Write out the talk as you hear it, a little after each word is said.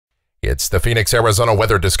It's the Phoenix, Arizona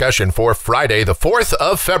weather discussion for Friday, the 4th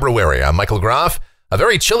of February. I'm Michael Groff. A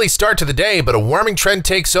very chilly start to the day, but a warming trend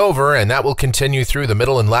takes over, and that will continue through the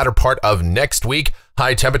middle and latter part of next week.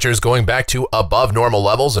 High temperatures going back to above normal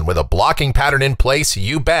levels, and with a blocking pattern in place,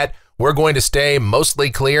 you bet we're going to stay mostly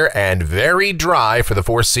clear and very dry for the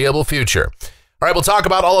foreseeable future. All right, we'll talk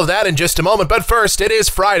about all of that in just a moment, but first, it is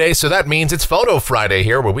Friday, so that means it's Photo Friday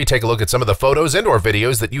here, where we take a look at some of the photos and/or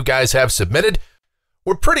videos that you guys have submitted.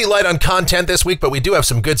 We're pretty light on content this week, but we do have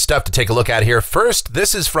some good stuff to take a look at here. First,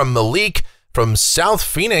 this is from Malik from South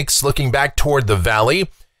Phoenix, looking back toward the valley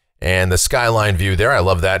and the skyline view there. I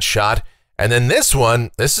love that shot. And then this one,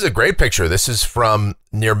 this is a great picture. This is from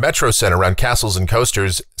near Metro Center around Castles and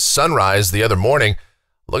Coasters, sunrise the other morning.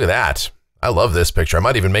 Look at that. I love this picture. I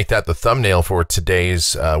might even make that the thumbnail for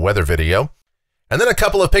today's weather video. And then a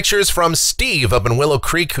couple of pictures from Steve up in Willow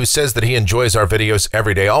Creek, who says that he enjoys our videos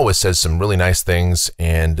every day, always says some really nice things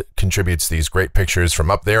and contributes these great pictures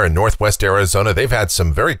from up there in Northwest Arizona. They've had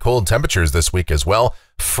some very cold temperatures this week as well.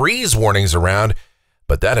 Freeze warnings around,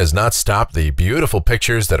 but that has not stopped the beautiful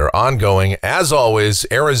pictures that are ongoing. As always,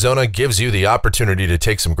 Arizona gives you the opportunity to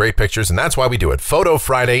take some great pictures, and that's why we do it. Photo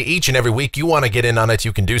Friday, each and every week. You want to get in on it,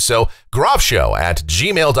 you can do so.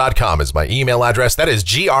 groffshow@gmail.com is my email address. That is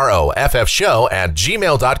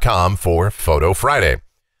groffshow@gmail.com for Photo Friday.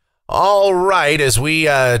 All right, as we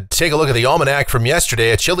take a look at the almanac from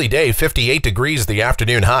yesterday, a chilly day, 58 degrees the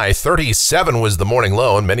afternoon high, 37 was the morning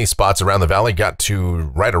low, and many spots around the valley got to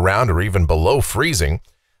right around or even below freezing.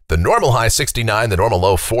 The normal high 69, the normal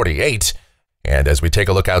low 48. And as we take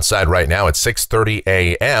a look outside right now, it's 6:30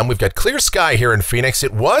 a.m. We've got clear sky here in Phoenix.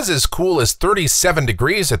 It was as cool as 37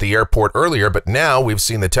 degrees at the airport earlier, but now we've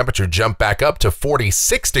seen the temperature jump back up to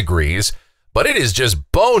 46 degrees. But it is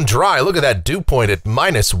just bone dry. Look at that dew point at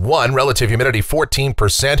 -1, relative humidity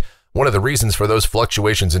 14%. One of the reasons for those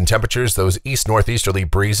fluctuations in temperatures, those east-northeasterly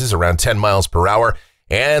breezes around 10 miles per hour,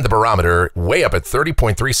 and the barometer way up at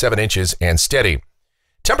 30.37 inches and steady.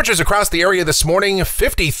 Temperatures across the area this morning,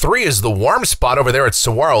 53 is the warm spot over there at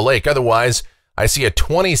Saguaro Lake. Otherwise, I see a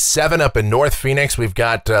 27 up in North Phoenix. We've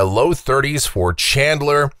got low 30s for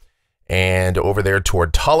Chandler and over there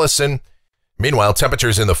toward Tullison. Meanwhile,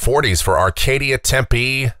 temperatures in the 40s for Arcadia,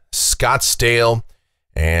 Tempe, Scottsdale,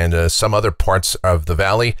 and some other parts of the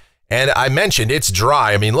valley. And I mentioned it's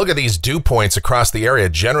dry. I mean, look at these dew points across the area,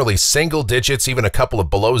 generally single digits, even a couple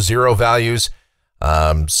of below zero values,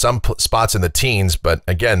 some spots in the teens. But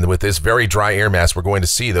again, with this very dry air mass, we're going to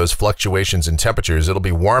see those fluctuations in temperatures. It'll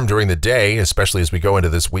be warm during the day, especially as we go into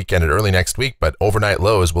this weekend and early next week, but overnight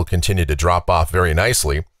lows will continue to drop off very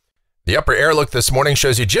nicely. The upper air look this morning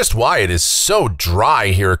shows you just why it is so dry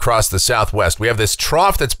here across the southwest. We have this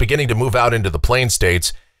trough that's beginning to move out into the plain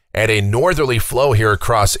states and a northerly flow here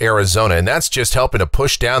across Arizona, and that's just helping to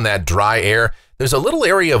push down that dry air. There's a little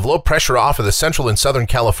area of low pressure off of the central and southern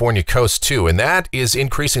California coast too, and that is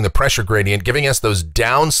increasing the pressure gradient, giving us those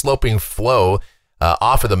down-sloping flow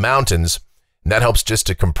off of the mountains, and that helps just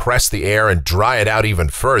to compress the air and dry it out even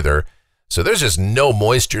further. So there's just no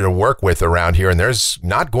moisture to work with around here, and there's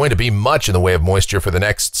not going to be much in the way of moisture for the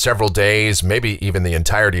next several days, maybe even the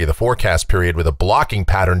entirety of the forecast period, with a blocking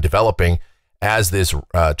pattern developing as this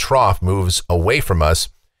trough moves away from us,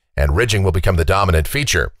 and ridging will become the dominant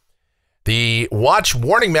feature. The watch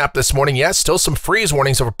warning map this morning, yes, still some freeze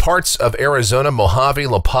warnings over parts of Arizona, Mojave,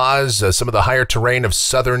 La Paz, some of the higher terrain of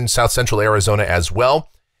southern, south central Arizona as well.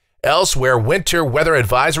 Elsewhere, winter weather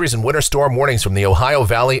advisories and winter storm warnings from the Ohio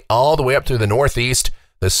Valley all the way up through the northeast.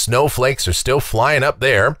 The snowflakes are still flying up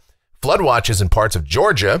there. Flood watches in parts of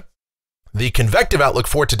Georgia. The convective outlook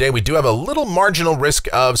for today, we do have a little marginal risk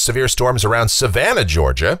of severe storms around Savannah,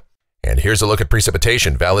 Georgia. And here's a look at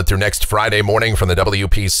precipitation, valid through next Friday morning from the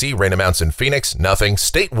WPC. Rain amounts in Phoenix, nothing.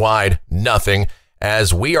 Statewide, nothing.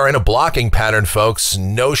 As we are in a blocking pattern, folks,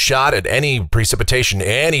 no shot at any precipitation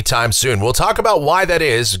anytime soon. We'll talk about why that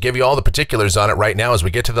is, give you all the particulars on it right now as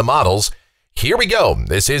we get to the models. Here we go.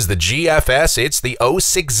 This is the GFS. It's the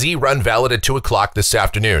 06Z run, valid at 2 o'clock this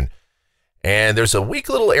afternoon. And there's a weak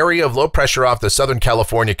little area of low pressure off the Southern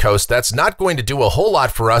California coast. That's not going to do a whole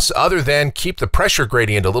lot for us other than keep the pressure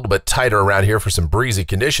gradient a little bit tighter around here for some breezy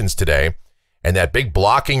conditions today. And that big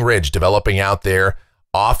blocking ridge developing out there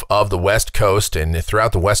off of the west coast and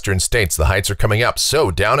throughout the western states. The heights are coming up.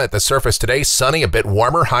 So down at the surface today, sunny, a bit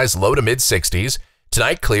warmer, highs low to mid 60s.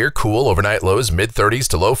 Tonight, clear, cool, overnight lows mid 30s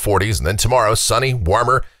to low 40s. And then tomorrow, sunny,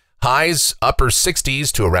 warmer, highs upper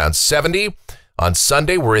 60s to around 70. On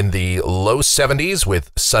Sunday, we're in the low 70s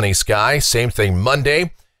with sunny sky. Same thing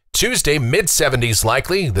Monday. Tuesday, mid 70s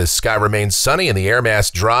likely. The sky remains sunny and the air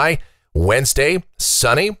mass dry. Wednesday,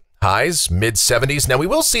 sunny. Highs, mid-70s. Now, we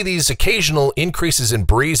will see these occasional increases in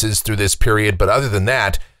breezes through this period, but other than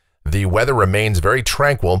that, the weather remains very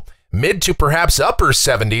tranquil. Mid to perhaps upper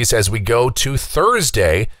 70s as we go to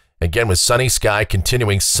Thursday. Again, with sunny sky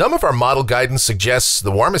continuing. Some of our model guidance suggests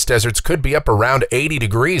the warmest deserts could be up around 80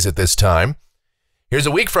 degrees at this time. Here's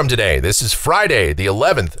a week from today. This is Friday, the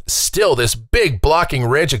 11th. Still, this big blocking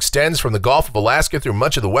ridge extends from the Gulf of Alaska through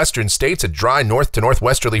much of the western states, a dry north to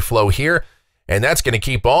northwesterly flow here. And that's going to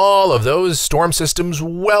keep all of those storm systems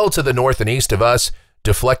well to the north and east of us,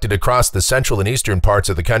 deflected across the central and eastern parts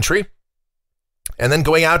of the country. And then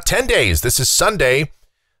going out 10 days, this is Sunday,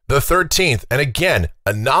 the 13th. And again,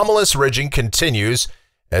 anomalous ridging continues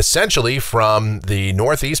essentially from the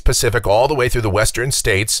northeast Pacific all the way through the western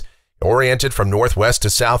states, oriented from northwest to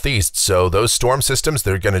southeast. So those storm systems,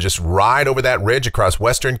 they're going to just ride over that ridge across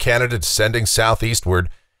western Canada, descending southeastward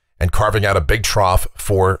and carving out a big trough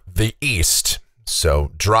for the east.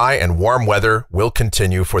 So dry and warm weather will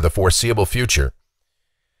continue for the foreseeable future.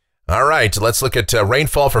 All right, let's look at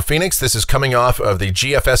rainfall for Phoenix. This is coming off of the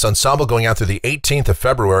GFS ensemble going out through the 18th of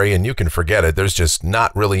February, and you can forget it. There's just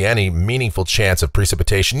not really any meaningful chance of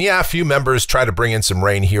precipitation. Yeah, a few members try to bring in some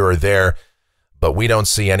rain here or there, but we don't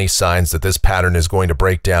see any signs that this pattern is going to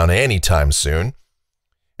break down anytime soon.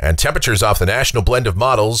 And temperatures off the national blend of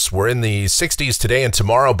models were in the 60s today and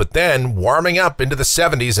tomorrow, but then warming up into the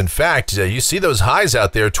 70s. In fact, you see those highs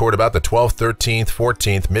out there toward about the 12th, 13th,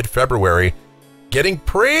 14th, mid-February, getting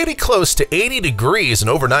pretty close to 80 degrees and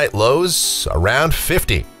overnight lows around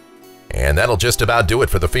 50. And that'll just about do it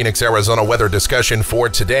for the Phoenix, Arizona weather discussion for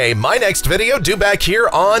today. My next video due back here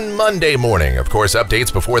on Monday morning. Of course,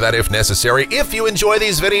 updates before that if necessary. If you enjoy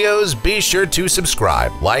these videos, be sure to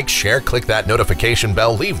subscribe, like, share, click that notification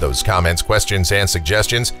bell, leave those comments, questions, and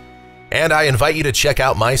suggestions. And I invite you to check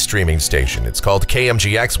out my streaming station. It's called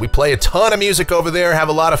KMGX. We play a ton of music over there, have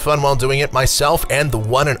a lot of fun while doing it. Myself and the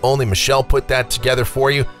one and only Michelle put that together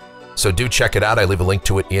for you. So do check it out. I leave a link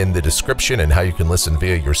to it in the description and how you can listen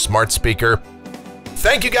via your smart speaker.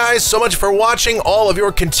 Thank you guys so much for watching. All of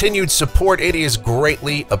your continued support, it is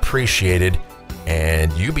greatly appreciated.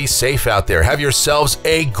 And you be safe out there. Have yourselves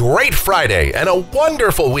a great Friday and a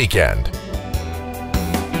wonderful weekend.